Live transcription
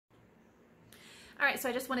Alright, so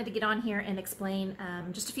I just wanted to get on here and explain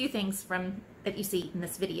just a few things that you see in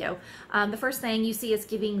this video. The first thing you see is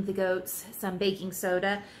giving the goats some baking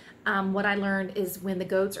soda. What I learned is when the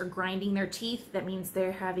goats are grinding their teeth, that means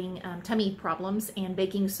they're having tummy problems, and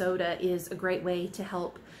baking soda is a great way to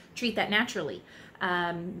help treat that naturally.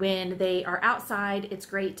 When they are outside, it's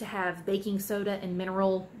great to have baking soda and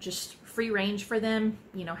mineral just free range for them.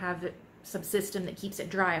 You know, have some system that keeps it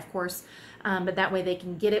dry, of course, but that way they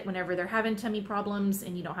can get it whenever they're having tummy problems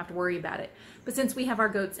and you don't have to worry about it. But since we have our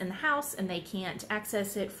goats in the house and they can't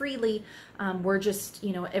access it freely, we're just,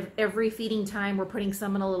 you know, every feeding time we're putting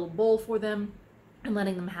some in a little bowl for them and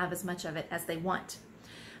letting them have as much of it as they want.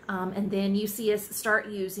 And then you see us start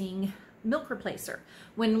using milk replacer.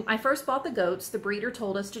 When I first bought the goats, the breeder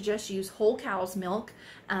told us to just use whole cow's milk,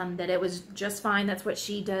 that it was just fine. That's what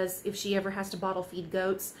she does if she ever has to bottle feed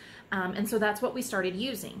goats. And so that's what we started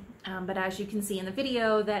using. But as you can see in the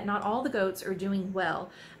video, that not all the goats are doing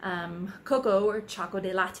well. Coco, or Choco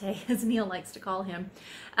de Latte, as Neil likes to call him,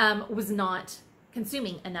 was not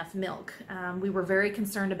consuming enough milk. We were very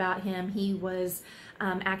concerned about him. He was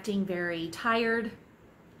acting very tired.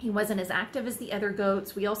 He wasn't as active as the other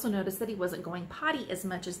goats. We also noticed that he wasn't going potty as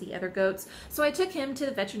much as the other goats. So I took him to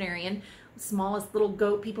the veterinarian. Smallest little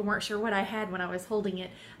goat. People weren't sure what I had when I was holding it.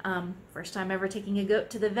 First time ever taking a goat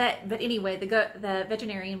to the vet. But anyway, the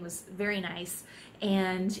veterinarian was very nice.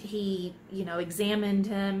 And he, you know, examined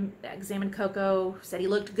him, examined Coco, said he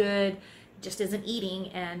looked good, just isn't eating.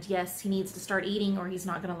 And yes, he needs to start eating or he's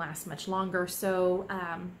not going to last much longer. So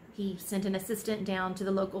he sent an assistant down to the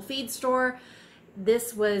local feed store.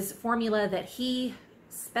 This was formula that he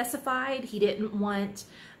specified. He didn't want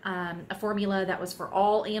a formula that was for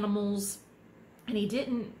all animals, and he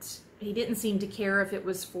didn't seem to care if it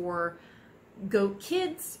was for goat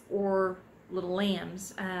kids or little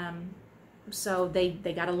lambs. So they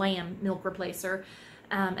got a lamb milk replacer,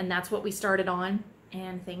 and that's what we started on,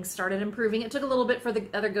 and things started improving. It took a little bit for the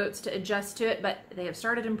other goats to adjust to it, but they have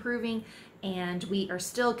started improving, and we are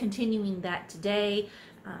still continuing that today.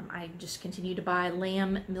 I just continue to buy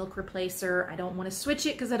lamb milk replacer. I don't want to switch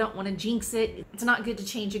it because I don't want to jinx it. It's not good to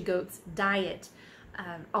change a goat's diet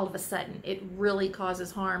all of a sudden. It really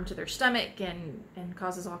causes harm to their stomach and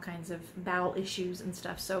causes all kinds of bowel issues and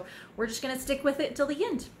stuff. So we're just going to stick with it till the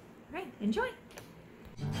end. All right, enjoy.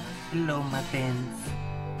 Hello, my friends.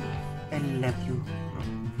 I love you.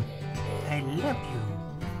 I love you.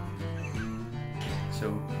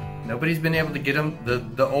 So nobody's been able to get them,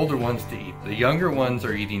 the older ones, to eat. The younger ones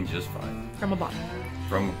are eating just fine. From a bottle.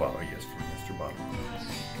 From a bottle, yes, from Mr. Bottle.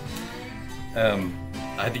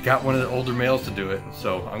 I got one of the older males to do it,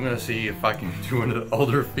 so I'm going to see if I can do one of the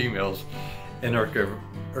older females and Urca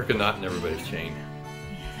in everybody's chain.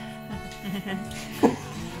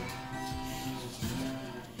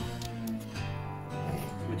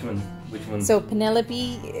 Which one? So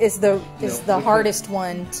Penelope is the hardest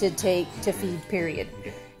one to take to feed, period.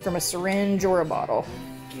 Okay. From a syringe or a bottle.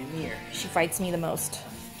 Get in here. She fights me the most.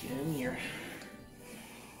 Get in here.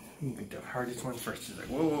 You pick the hardest one first. She's like,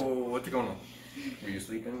 whoa, whoa, whoa, what's going on? Were you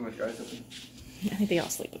sleeping with your eyes open? I think they all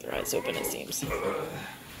sleep with their eyes open, it seems. Can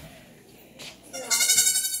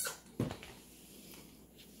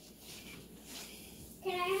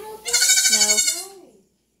I help you? No.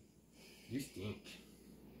 You stink.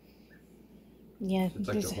 Yeah. It's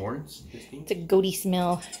like the horns? You stink? It's a goaty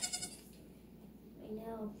smell. I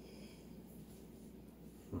know.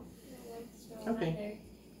 Okay.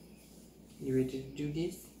 You ready to do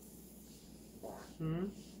this? Hmm?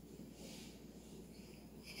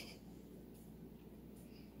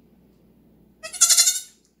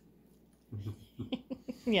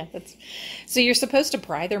 Yeah, that's... So you're supposed to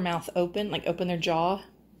pry their mouth open, like open their jaw,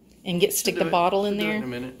 and stick the bottle in there? In a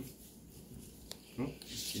minute. Oh,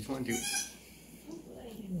 she's going to do it.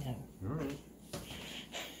 No. All right.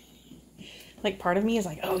 Like, part of me is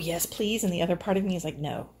like, oh yes, please, and the other part of me is like,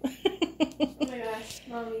 no. Oh my gosh,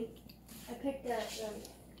 Mommy. I picked that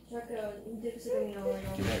Choco and Dick's giving me all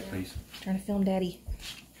right. Give that, please. Trying to film Daddy.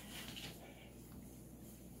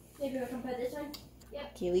 Maybe I can put this one?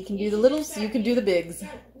 Yep. Kaylee can do the littles, you can do the bigs.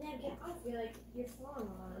 Yeah, get off. You're like, you're falling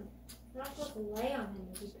on him. You're not supposed to lay on him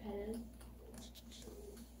if you pet him.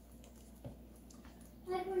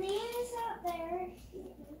 Like when Anna's out there,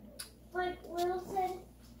 like Will said,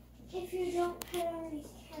 if you don't pet him, he's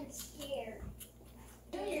kind of scared.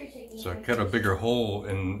 So I cut a bigger hole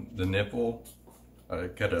in the nipple. I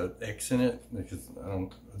cut an X in it because are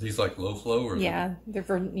these like low flow or? Yeah, they're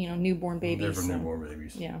for, you know, newborn babies. They're for newborn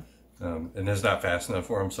babies. Yeah. And it's not fast enough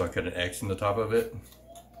for them, so I cut an X in the top of it.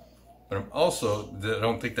 But I'm also, I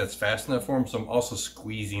don't think that's fast enough for them, so I'm also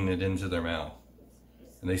squeezing it into their mouth.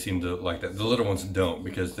 and they seem to like that. The little ones don't,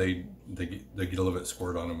 because they get a little bit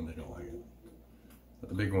squirt on them and they don't like it. But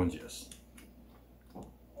the big ones, yes.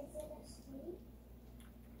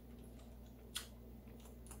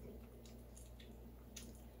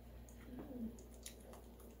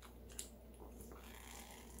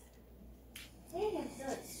 I think I'm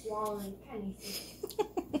still swallowing tiny things.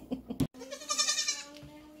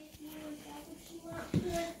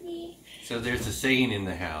 So there's a saying in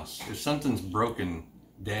the house: if something's broken,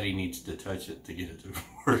 Daddy needs to touch it to get it to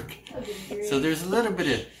work. So there's a little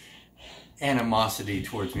bit of animosity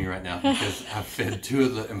towards me right now because I've fed 2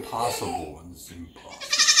 of the impossible ones.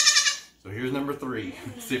 So here's number 3.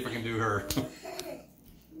 Let's see if I can do her.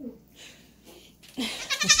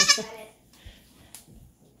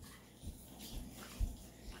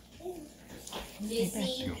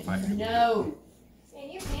 Missy, No.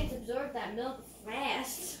 man, your pants absorb that milk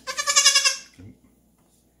fast. Ready.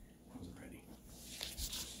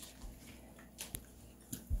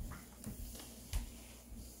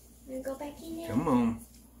 Wanna go back in there? Come on.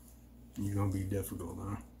 You're gonna be difficult,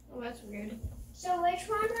 huh? Oh, that's weird. So which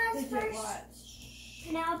one was first?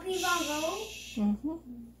 Penelope Von Gogh? Mm-hmm.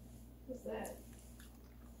 What's that?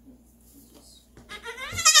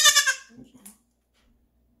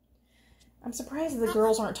 I'm surprised the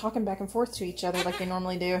girls aren't talking back and forth to each other like they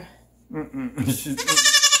normally do. Is she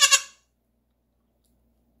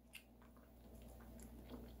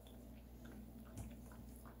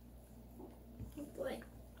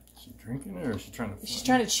drinking it, or is she trying to? She's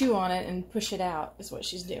trying to chew on it and push it out, is what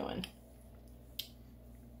she's doing.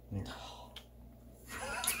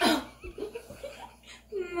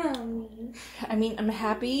 Mommy. I mean, I'm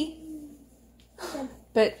happy,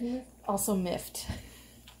 but also miffed.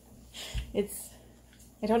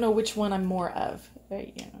 I don't know which one I'm more of,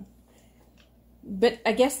 but, you know. But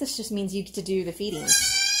I guess this just means you get to do the feedings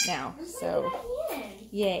now, so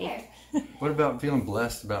yay. What about feeling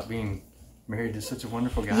blessed about being married to such a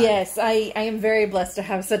wonderful guy? Yes, I am very blessed to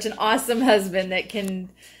have such an awesome husband that can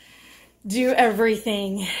do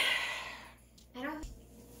everything.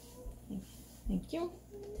 Thank you.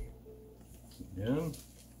 Yeah.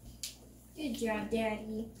 Good job,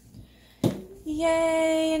 Daddy.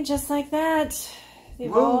 Yay, and just like that,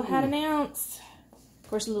 they've all had an ounce. Of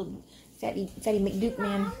course, a little fatty McDuke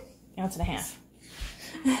man, 1.5 ounces.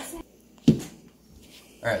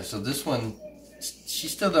 Alright, so this one, she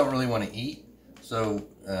still don't really want to eat. So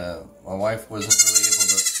my wife wasn't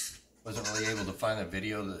really able to find a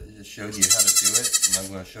video that just showed you how to do it, and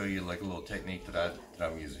I'm going to show you like a little technique that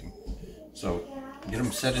I'm using. So get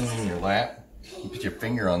them sitting in your lap. You put your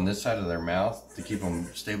finger on this side of their mouth to keep them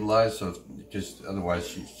stabilized, so just otherwise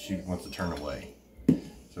she wants to turn away.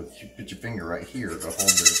 So you put your finger right here to hold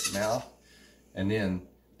their mouth, and then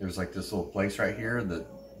there's like this little place right here that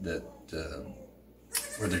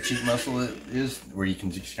where their cheek muscle is, where you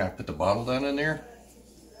can just kind of put the bottle down in there.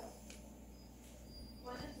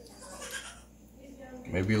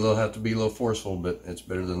 Maybe you'll have to be a little forceful, but it's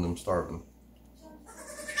better than them starving.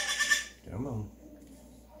 Come on.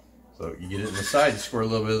 So you get it in the side, squirt a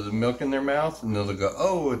little bit of the milk in their mouth, and they'll go,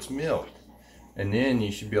 oh, it's milk. And then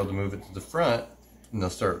you should be able to move it to the front, and they'll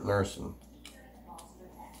start nursing.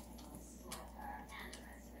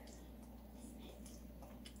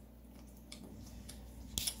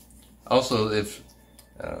 Also, if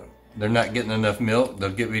they're not getting enough milk, they'll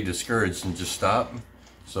get me discouraged and just stop.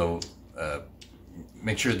 So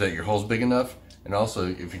make sure that your hole's big enough. And also,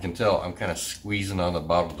 if you can tell, I'm kind of squeezing on the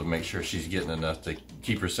bottle to make sure she's getting enough to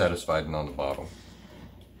keep her satisfied and on the bottle.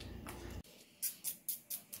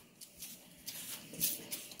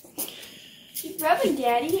 Keep rubbing,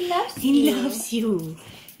 Daddy. He loves you. He loves you.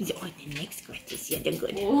 Oh, the next scratches. Yeah, they're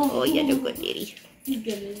good. Oh, yeah, they're good, Daddy. He's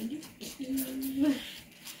good.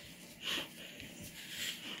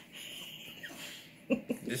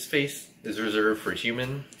 This face is reserved for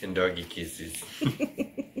human and doggy kisses.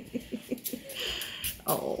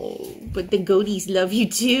 Oh, but the goaties love you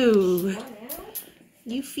too.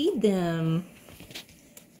 You feed them.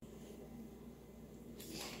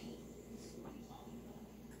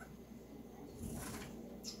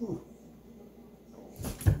 You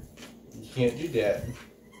can't do that.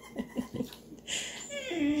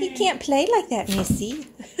 He can't play like that, Missy.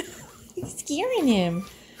 He's scaring him.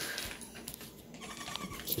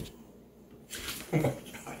 Oh my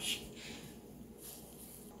gosh.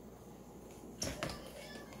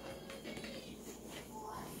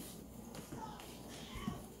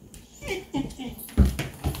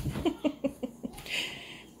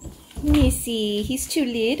 Missy, he's too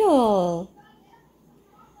little.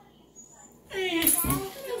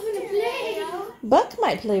 Buck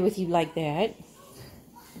might play with you like that.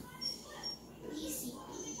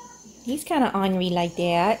 He's kind of ornery like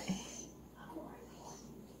that.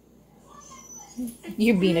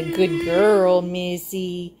 You're being a good girl,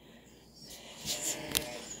 Missy.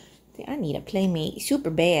 I need a playmate super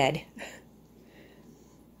bad.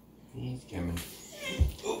 He's coming.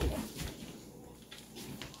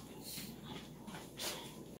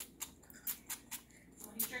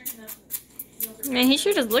 Man, he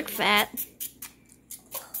sure does look fat.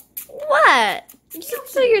 What? You said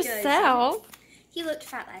so yourself. He looked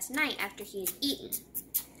fat last night after he had eaten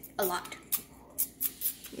a lot.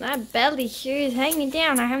 My belly sure is hanging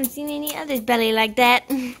down. I haven't seen any other's belly like that.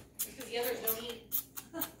 The others don't eat.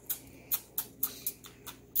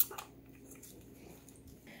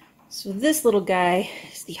 So this little guy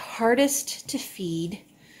is the hardest to feed,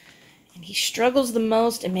 and he struggles the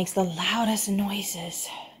most and makes the loudest noises.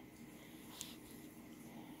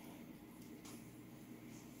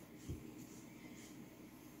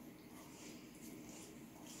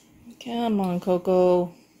 Come on,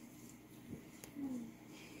 Coco.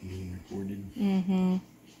 Being recorded. Mm-hmm.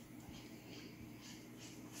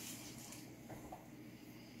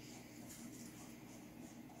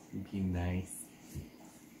 Looking nice.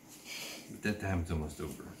 But that time's almost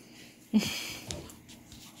over. Just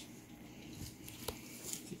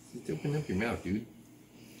open up your mouth, dude.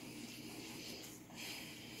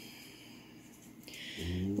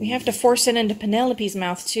 We have to force it into Penelope's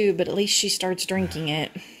mouth too, but at least she starts drinking it.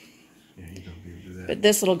 Yeah, you don't be able to do that. But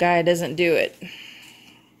this little guy doesn't do it.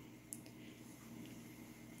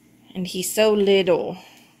 And he's so little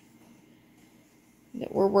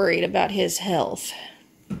that we're worried about his health.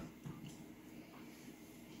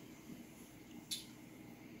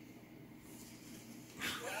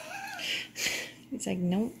 He's like,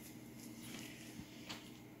 nope.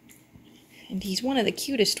 And he's one of the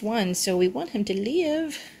cutest ones, so we want him to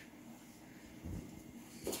live.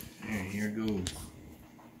 Yeah, here goes.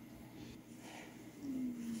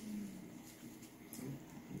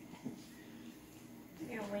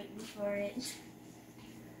 You're waiting for it.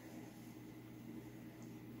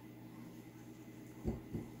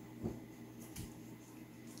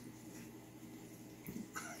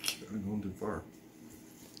 I'm going too far.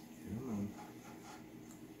 Come on.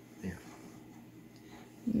 There.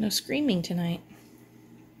 No screaming tonight.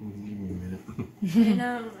 Give me a minute. I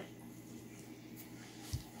know.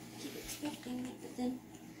 Keep expecting it, but then.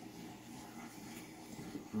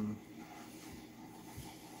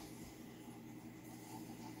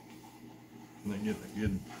 Not getting a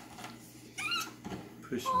good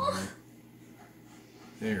push in there.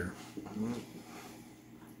 There. Like,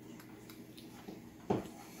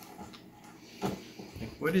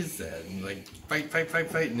 what is that? And like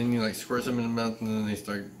fight, and then you like squirt them in the mouth, and then they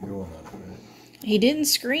start going on it. Right? He didn't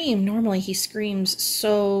scream. Normally he screams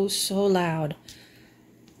so loud.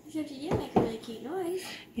 Except he did make a really cute noise.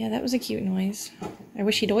 Yeah, that was a cute noise. I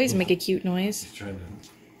wish he'd always make a cute noise. He's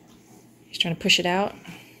He's trying to push it out.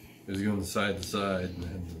 He's going side to side and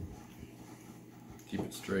had to keep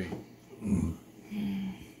it straight.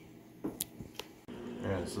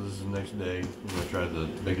 Alright, so this is the next day. I'm going to try the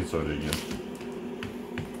baking soda again.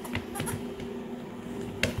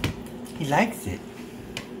 He likes it.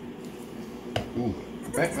 Ooh,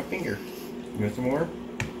 back my finger. You want some more?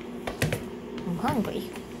 I'm hungry.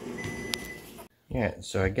 Yeah,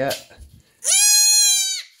 so I got...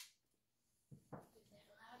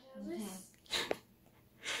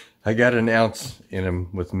 I got an ounce in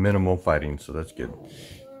him with minimal fighting, so that's good.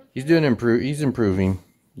 He's doing he's improving.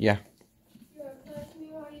 Yeah.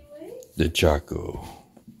 The Choco.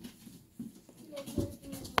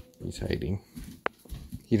 He's hiding.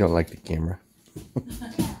 He don't like the camera.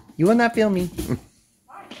 You will not film me.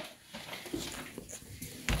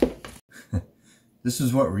 This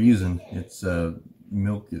is what we're using. It's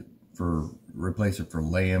milk for replace it for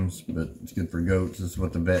lambs, but it's good for goats. This is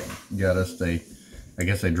what the vet got us. I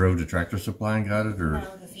guess they drove to Tractor Supply and got it, or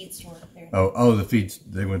No, the feed store up there. oh, the feeds.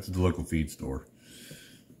 They went to the local feed store,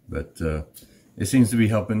 but it seems to be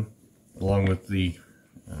helping, along with the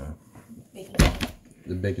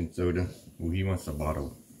baking soda. Oh, he wants a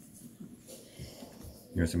bottle.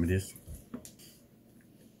 You want some of this?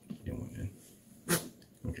 You don't want that.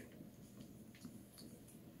 Okay.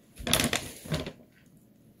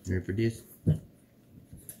 You ready for this?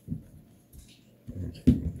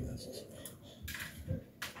 Glasses.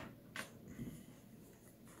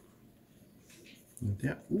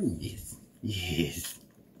 Yeah. Ooh, yes. Yes.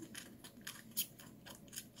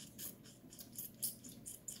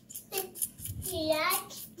 He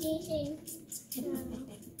likes eating.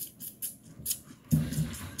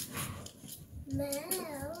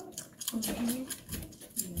 Milk.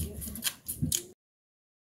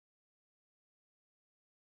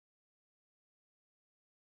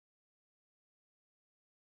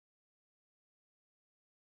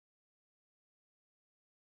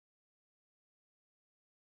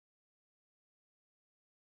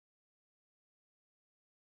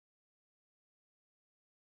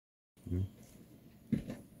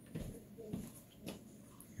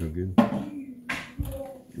 Feel good?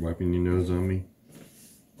 Wiping your nose on me?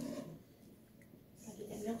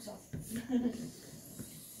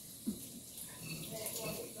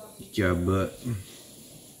 Good job, butt.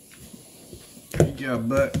 Good job,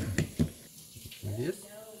 butt. This?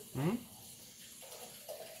 Hmm?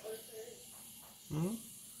 Hmm?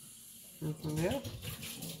 Yeah.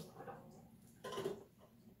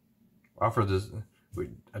 Offer this.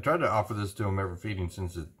 I tried to offer this to them every feeding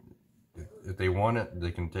since if they want it,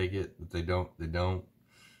 they can take it. If they don't, they don't.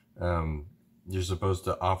 You're supposed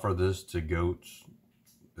to offer this to goats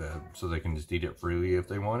so they can just eat it freely if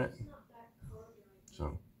they want it.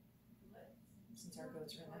 So. Since our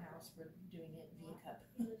goats are in the house, we're doing it via cup.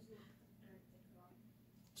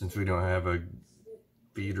 Since we don't have a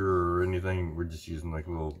feeder or anything, we're just using like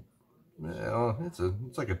a little. Well,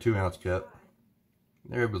 it's like a 2-ounce cup.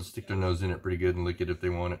 They're able to stick their nose in it pretty good and lick it if they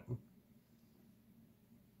want it.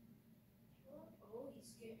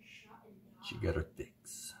 She got her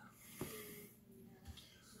fix.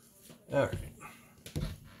 Alright.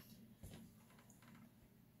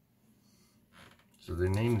 So they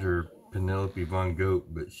named her Penelope Von Goat,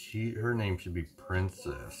 but her name should be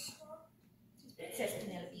Princess. It says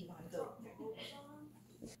Penelope Von Goat.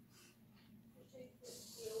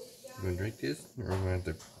 You want to drink this? Or am I going to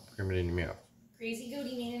have to cram it in your mouth? Crazy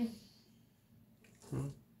goaty man. Hmm.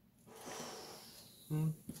 Hmm.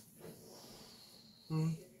 Hmm.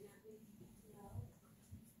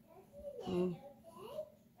 Hmm.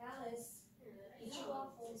 Alice, eat your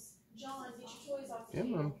waffles. John, get your toys off the Yeah,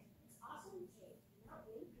 table. Mom.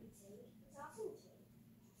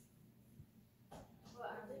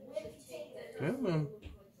 Come on.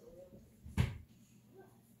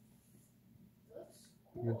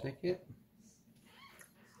 You gonna take it?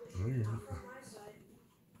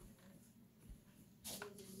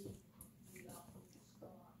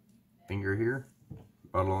 Finger here,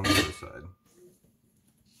 bottle on the other side.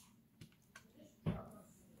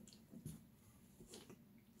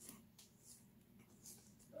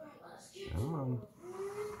 Come on.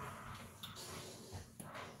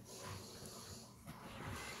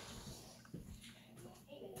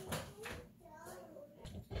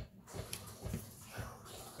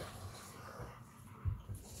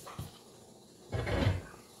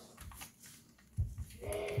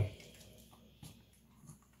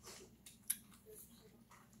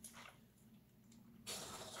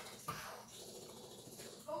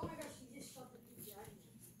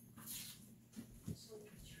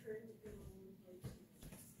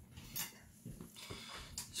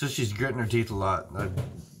 So she's gritting her teeth a lot. I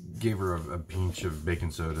gave her a pinch of baking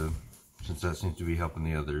soda since that seems to be helping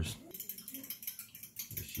the others.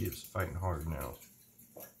 She is fighting hard now.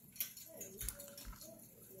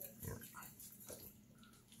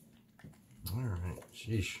 Alright,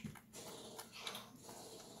 sheesh.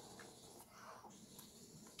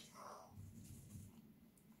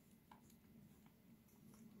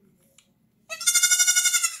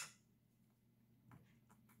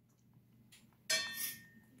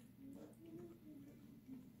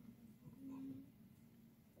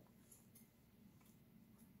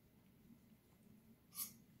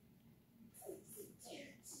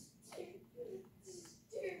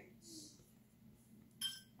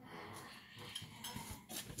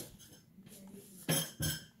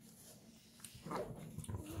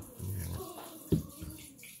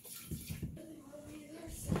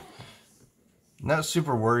 Not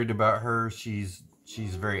super worried about her. She's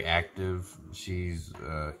very active. She's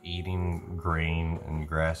eating grain and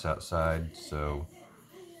grass outside, so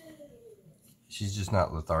she's just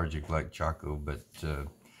not lethargic like Choco, but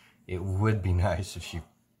it would be nice if she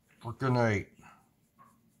freaking ate.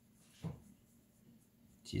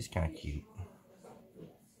 She's kind of cute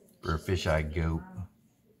for a fish-eyed goat.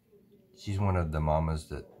 She's one of the mamas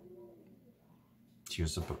that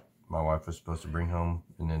my wife was supposed to bring home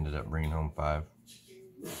and ended up bringing home 5.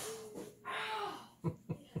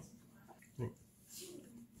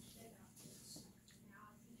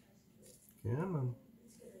 Come on.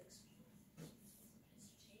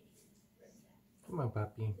 Come on,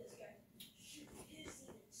 puppy.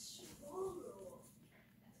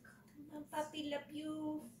 Come on, puppy, love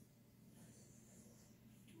you.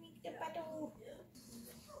 Meet the bottle.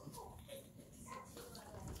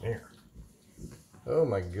 There. Oh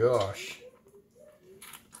my gosh.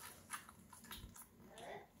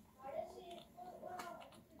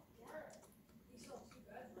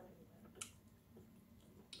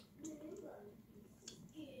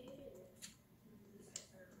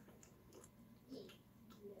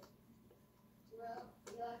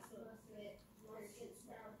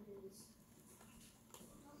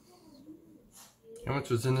 How much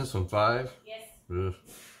was in this one? 5? Yes. Ugh.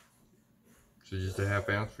 So just a half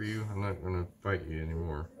ounce for you? I'm not gonna fight you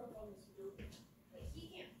anymore.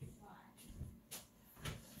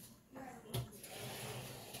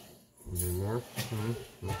 Any more?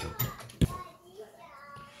 Okay.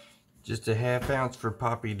 Just a half ounce for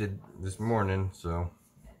Poppy this morning, so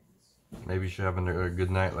maybe she's having a good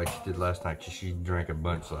night like she did last night, because she drank a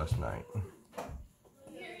bunch last night.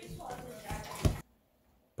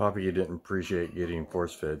 Poppy didn't appreciate getting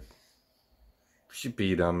force fed. She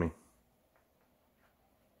peed on me.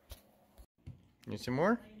 Need some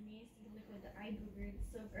more?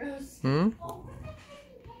 Hmm?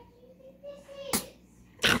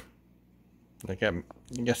 I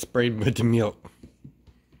got sprayed with the milk.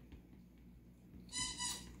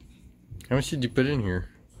 How much did you put in here?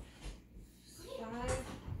 5.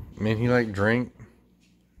 Man, he like drank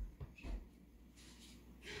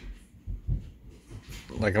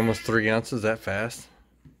like almost 3 ounces that fast.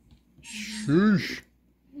 Shoosh.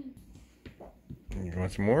 You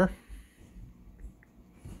want some more?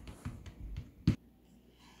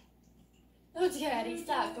 Oh, Daddy,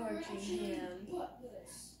 stop torturing him.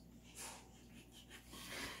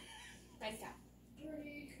 Nice job.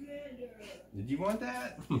 Did you want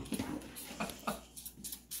that?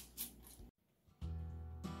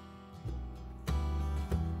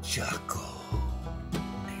 Choco.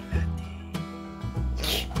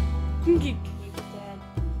 Give me Dad.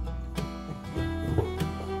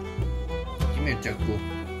 Come here, Choco.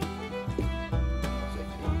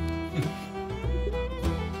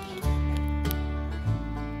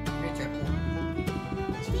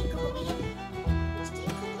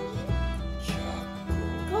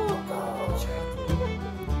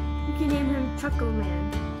 You can name him Choco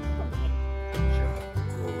Man.